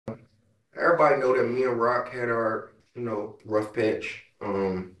everybody know that me and Rock had our, rough patch.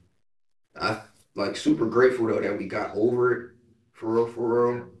 I like super grateful though that we got over it for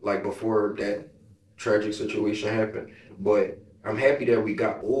real, like before that tragic situation happened. But I'm happy that we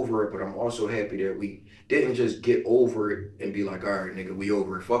got over it, but I'm also happy that we didn't just get over it and be like, all right, nigga, we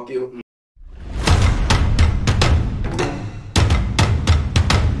over it. Fuck you.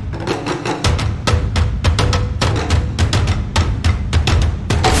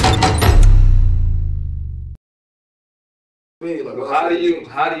 Well,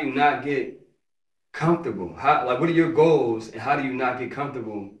 how do you not get comfortable? Like what are your goals and how do you not get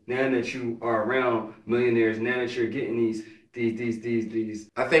comfortable now that you are around millionaires, now that you're getting these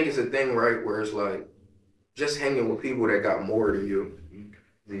I think it's a thing, right, where it's like just hanging with people that got more than you.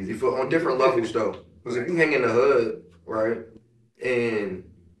 You feel on different levels though. Because if you hang in the hood, right, and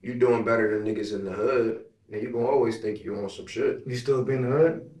you doing better than niggas in the hood, then you gonna always think you on some shit. You still be in the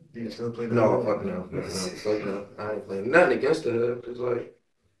hood? You still play the No, hood? fuck no. Fuck no. I ain't playing nothing against the hood. It's like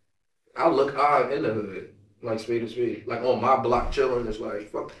I look odd in the hood, like speed to speed. Like on my block chilling, it's like,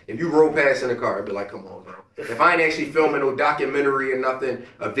 fuck. If you roll past in the car, I'd be like, come on, bro. If I ain't actually filming no documentary or nothing,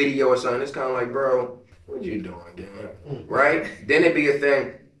 a video or something, it's kind of like, bro, what you doing, gang? Right? Then it'd be a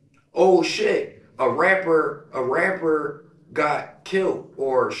thing, oh shit, a rapper got killed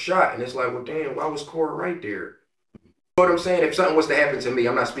or shot. And it's like, well, damn, why was Cora right there? You know what I'm saying? If something was to happen to me,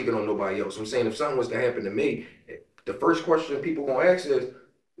 I'm not speaking on nobody else. I'm saying if something was to happen to me, the first question people gonna ask is,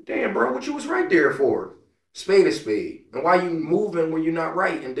 damn, bro, what you was right there for? Spade is spade. And why you moving when you're not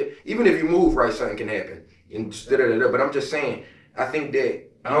right? And even if you move right, something can happen. And but I'm just saying, I think that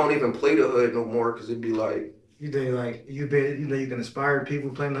I don't even play the hood no more because it'd be like. You think like you can inspire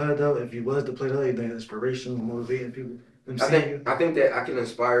people playing the hood though? If you was to play the hood, you think inspirational, motivating people? I think that I can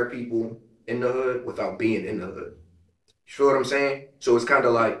inspire people in the hood without being in the hood. You feel what I'm saying? So it's kind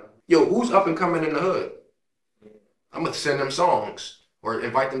of like, yo, who's up and coming in the hood? I'm gonna send them songs. Or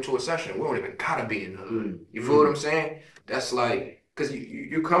invite them to a session. We don't even gotta be in the hood. You feel what I'm saying? That's like, cause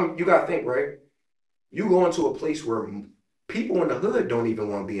you gotta think, right? You go into a place where people in the hood don't even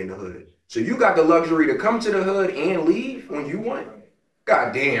want to be in the hood. So you got the luxury to come to the hood and leave when you want.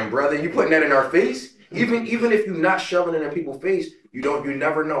 God damn, brother, you putting that in our face? Even if you're not shoving it in people's face, you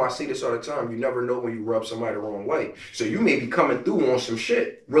never know. I see this all the time. You never know when you rub somebody the wrong way. So you may be coming through on some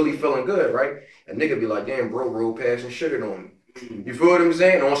shit, really feeling good, right? A nigga be like, damn, bro, rolled past and shitted on me. You feel what I'm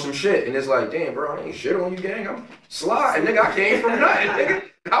saying? On some shit. And it's like, damn, bro, I ain't shit on you, gang. I'm sliding, nigga. I came from nothing, nigga.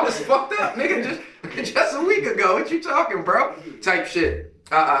 I was fucked up, nigga, just a week ago. What you talking, bro? Type shit.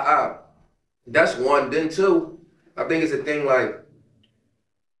 That's one. Then two, I think it's a thing like,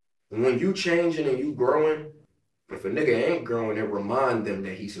 when you changing and you growing, if a nigga ain't growing, then remind them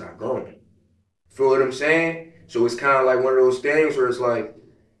that he's not growing. Feel what I'm saying? So it's kind of like one of those things where it's like,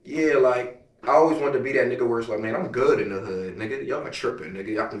 yeah, like, I always wanted to be that nigga where it's like, man, I'm good in the hood, nigga. Y'all are tripping,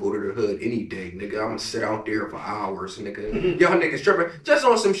 nigga. Y'all can go to the hood any day, nigga. I'm gonna sit out there for hours, nigga. Y'all niggas tripping. Just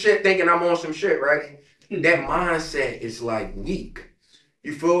on some shit, thinking I'm on some shit, right? That mindset is like weak.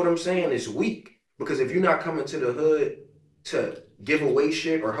 You feel what I'm saying? It's weak. Because if you're not coming to the hood to give away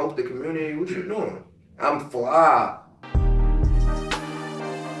shit or help the community, what you doing? I'm fly.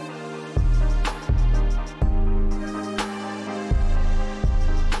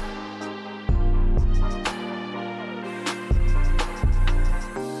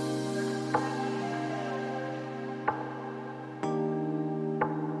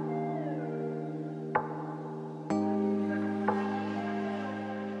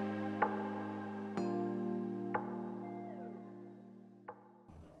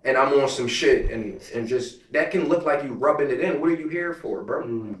 And I'm on some shit, and just that can look like you rubbing it in. What are you here for, bro?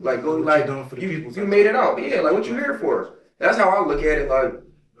 Like go like you made it out, yeah. Like what you here for? That's how I look at it. Like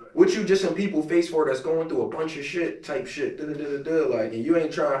what you just in people face for that's going through a bunch of shit type shit. Like and you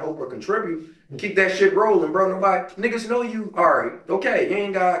ain't trying to help or contribute. Keep that shit rolling, bro. Nobody niggas know you. All right, okay. You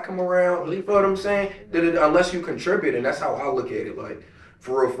ain't gotta come around. You feel what I'm saying? Unless you contribute, and that's how I look at it. Like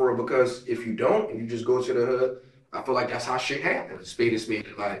for real. Because if you don't, and you just go to the hood. I feel like that's how shit happens. Speed is speed.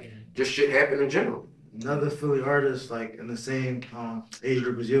 Like, just shit happen in general. Another Philly artist, like, in the same age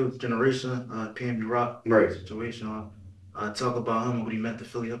group as you, generation, PNB Rock right. Situation. Talk about him and what he meant to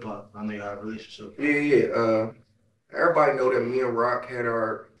Philly hip-hop. I know you have a relationship. Yeah. Everybody know that me and Rock had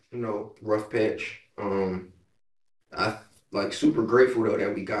our, rough patch. I, like, super grateful, though,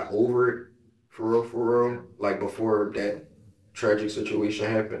 that we got over it. For real. Like, before that tragic situation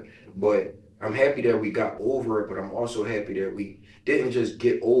happened. But I'm happy that we got over it, but I'm also happy that we didn't just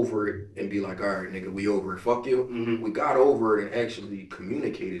get over it and be like, all right, nigga, we over it. Fuck you. We got over it and actually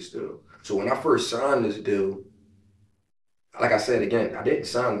communicated still. So when I first signed this deal, like I said again, I didn't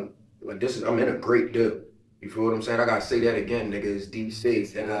sign Like I'm in a great deal. You feel what I'm saying? I gotta say that again, nigga. It's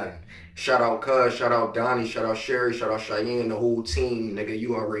DC. Nigga. Shout out Cuz, shout out Donnie, shout out Sherry, shout out Cheyenne, the whole team, nigga.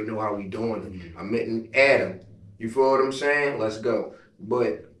 You already know how we doing. I'm meeting Adam. You feel what I'm saying? Let's go.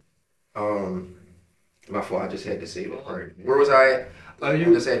 But my fault. I just had to say that. Right. Where was I at? I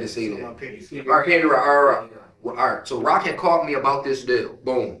just had to say that. All right. So Rock had called me about this deal.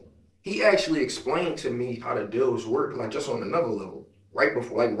 Boom. He actually explained to me how the deals work, like just on another level. Right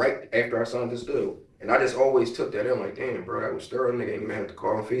before, like right after I signed this deal. And I just always took that in like, damn, bro, that was thorough. Nigga ain't even have to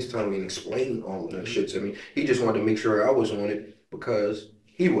call and FaceTime me and explain all of that shit to me. He just wanted to make sure I was on it because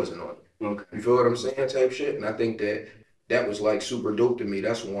he wasn't on it. Okay. You feel what I'm saying? Type shit. And I think that was like super dope to me.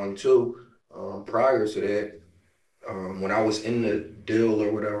 That's one, too. Prior to that, when I was in the deal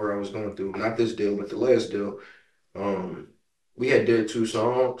or whatever I was going through, not this deal, but the last deal, we had did 2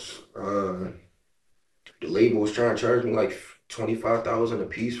 songs. The label was trying to charge me like $25,000 a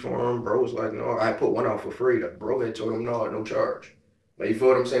piece for them. Bro was like, no, I put one out for free. That bro had told him no charge. Like, you feel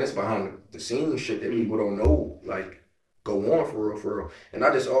what I'm saying? It's behind the scenes shit that people don't know, like, go on for real. And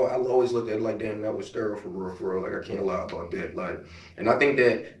I always looked at it like, damn, that was thorough for real. Like, I can't lie about that. Like, and I think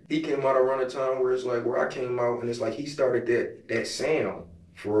that he came out around a time where it's like, where I came out and it's like he started that sound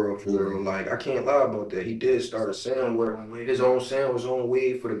for real. Like, I can't lie about that. He did start a sound where his own sound was on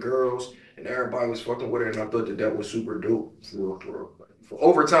wave for the girls. And everybody was fucking with it, and I thought that was super dope for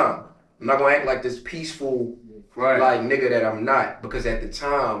over time. I'm not gonna act like this peaceful like nigga that I'm not, because at the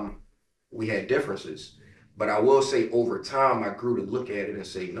time we had differences. But I will say over time I grew to look at it and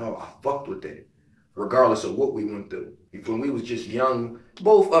say, no, I fucked with that, regardless of what we went through. When we was just young,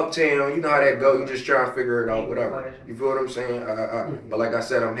 both uptown, you know how that go. You just try to figure it out, whatever. You feel what I'm saying? But like I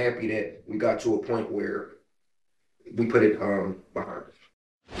said, I'm happy that we got to a point where we put it behind.